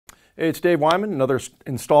Hey, it's Dave Wyman, another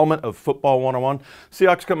installment of Football 101.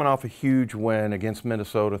 Seahawks coming off a huge win against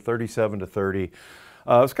Minnesota, 37-30.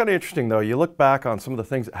 It's kind of interesting, though. You look back on some of the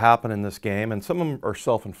things that happened in this game, and some of them are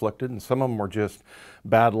self-inflicted, and some of them were just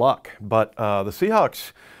bad luck. But the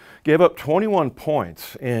Seahawks gave up 21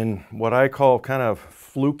 points in what I call kind of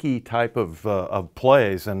fluky type of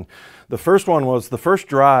plays. And the first one was the first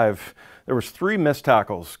drive. There was 3 missed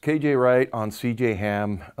tackles. KJ Wright on CJ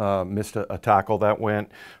Ham missed a tackle that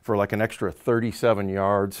went for like an extra 37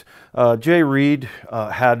 yards. Jay Reed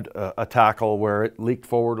had a tackle where it leaked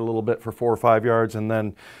forward a little bit for 4 or 5 yards, and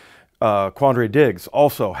then Quandre Diggs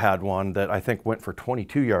also had one that I think went for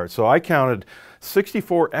 22 yards. So I counted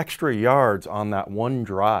 64 extra yards on that one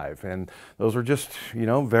drive, and those were just, you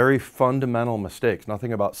know, very fundamental mistakes.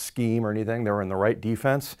 Nothing about scheme or anything. They were in the right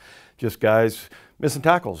defense, just guys missing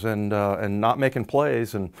tackles and not making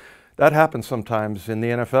plays, and that happens sometimes in the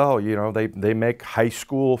NFL. You know, they make high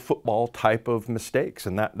school football type of mistakes,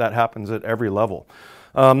 and that happens at every level.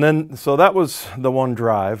 So that was the one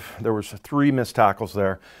drive. There was 3 missed tackles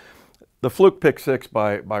there. The fluke pick 6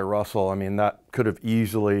 by Russell, I mean, that could have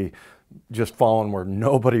easily just fallen where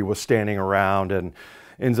nobody was standing around, and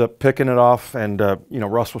ends up picking it off. And, you know,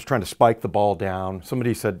 Russ was trying to spike the ball down.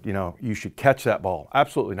 Somebody said, you know, you should catch that ball.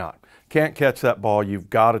 Absolutely not. Can't catch that ball. You've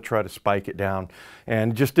got to try to spike it down,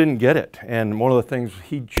 and just didn't get it. And one of the things,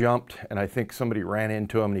 he jumped, and I think somebody ran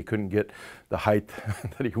into him, and he couldn't get the height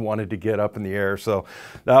that he wanted to get up in the air. So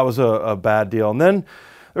that was a bad deal. And then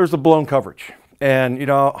there's the blown coverage. And, you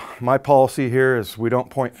know, my policy here is we don't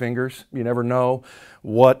point fingers. You never know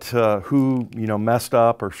who, you know, messed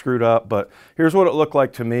up or screwed up. But here's what it looked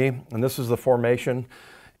like to me, and this is the formation.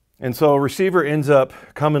 And so receiver ends up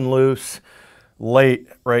coming loose late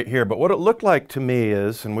right here. But what it looked like to me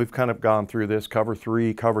is, and we've kind of gone through this, cover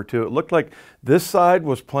 3, cover 2, it looked like this side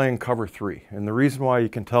was playing cover 3. And the reason why you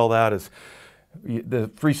can tell that is the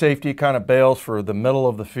free safety kind of bails for the middle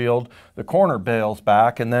of the field. The corner bails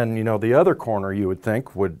back, and then, you know, the other corner, you would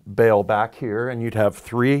think, would bail back here, and you'd have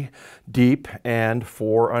 3 deep and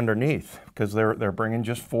 4 underneath, because they're bringing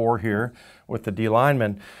just 4 here with the D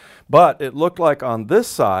linemen. But it looked like on this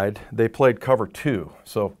side, they played cover 2.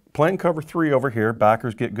 So playing cover 3 over here,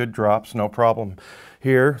 backers get good drops, no problem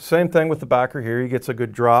here. Same thing with the backer here, he gets a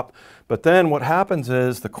good drop. But then what happens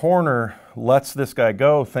is the corner lets this guy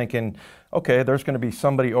go thinking, okay, there's going to be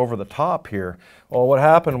somebody over the top here. Well, what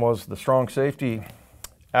happened was the strong safety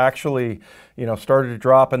actually, you know, started to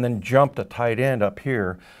drop and then jumped a tight end up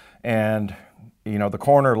here. And, you know, the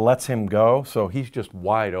corner lets him go, so he's just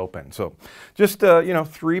wide open. So just, you know,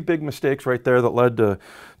 3 big mistakes right there that led to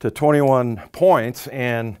 21 points.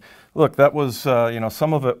 And look, that was, you know,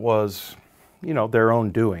 some of it was, you know, their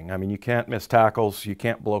own doing. I mean, you can't miss tackles, you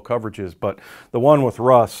can't blow coverages, but the one with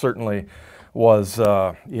Russ certainly was,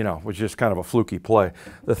 you know, was just kind of a fluky play.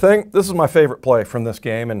 This is my favorite play from this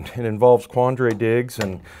game, and it involves Quandre Diggs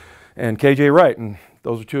and KJ Wright, and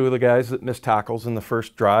those are 2 of the guys that missed tackles in the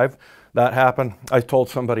first drive. That happened. I told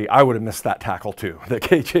somebody I would have missed that tackle too, that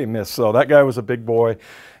KJ missed, so that guy was a big boy.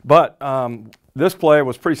 But this play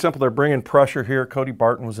was pretty simple. They're bringing pressure here. Cody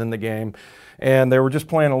Barton was in the game, and they were just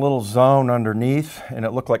playing a little zone underneath, and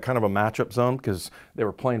it looked like kind of a matchup zone because they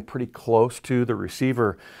were playing pretty close to the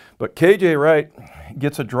receiver. But KJ Wright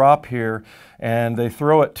gets a drop here, and they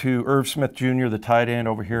throw it to Irv Smith Jr., the tight end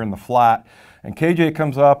over here in the flat. And KJ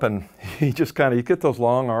comes up, and he just kind of, you get those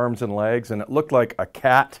long arms and legs, and it looked like a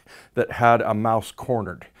cat that had a mouse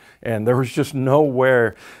cornered. And there was just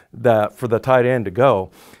nowhere for the tight end to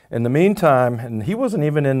go. In the meantime, and he wasn't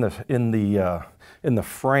even in the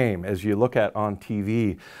frame as you look at on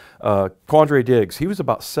TV. Quandre Diggs, he was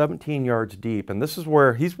about 17 yards deep, and this is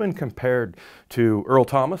where he's been compared to Earl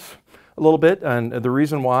Thomas a little bit. And the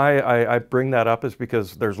reason why I bring that up is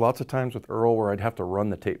because there's lots of times with Earl where I'd have to run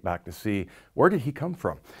the tape back to see where did he come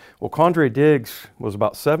from. Well, Quandre Diggs was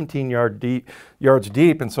about 17 yards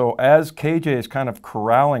deep, and so as KJ is kind of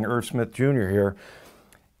corralling Irv Smith Jr. here,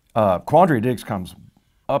 Quandre Diggs comes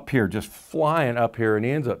up here, just flying up here, and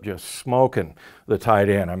he ends up just smoking the tight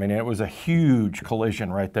end. I mean, it was a huge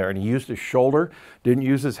collision right there, and he used his shoulder, didn't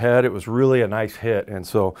use his head. It was really a nice hit, and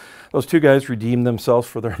so those 2 guys redeemed themselves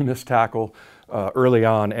for their missed tackle early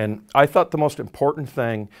on. And I thought the most important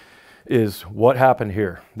thing is what happened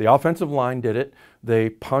here. The offensive line did it. They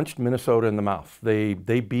punched Minnesota in the mouth. They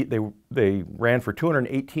ran for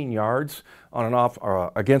 218 yards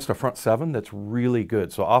on against a front 7 that's really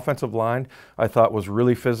good. So offensive line, I thought, was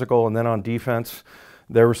really physical, and then on defense,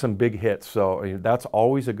 there were some big hits. So that's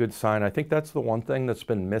always a good sign. I think that's the one thing that's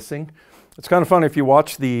been missing. It's kind of funny if you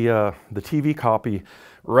watch the TV copy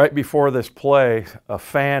right before this play, a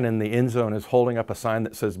fan in the end zone is holding up a sign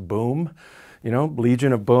that says boom,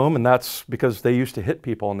 Legion of Boom, and that's because they used to hit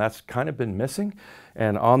people, and that's kind of been missing.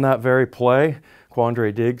 And on that very play,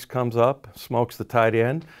 Quandre Diggs comes up, smokes the tight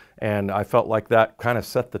end, and I felt like that kind of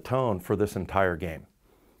set the tone for this entire game.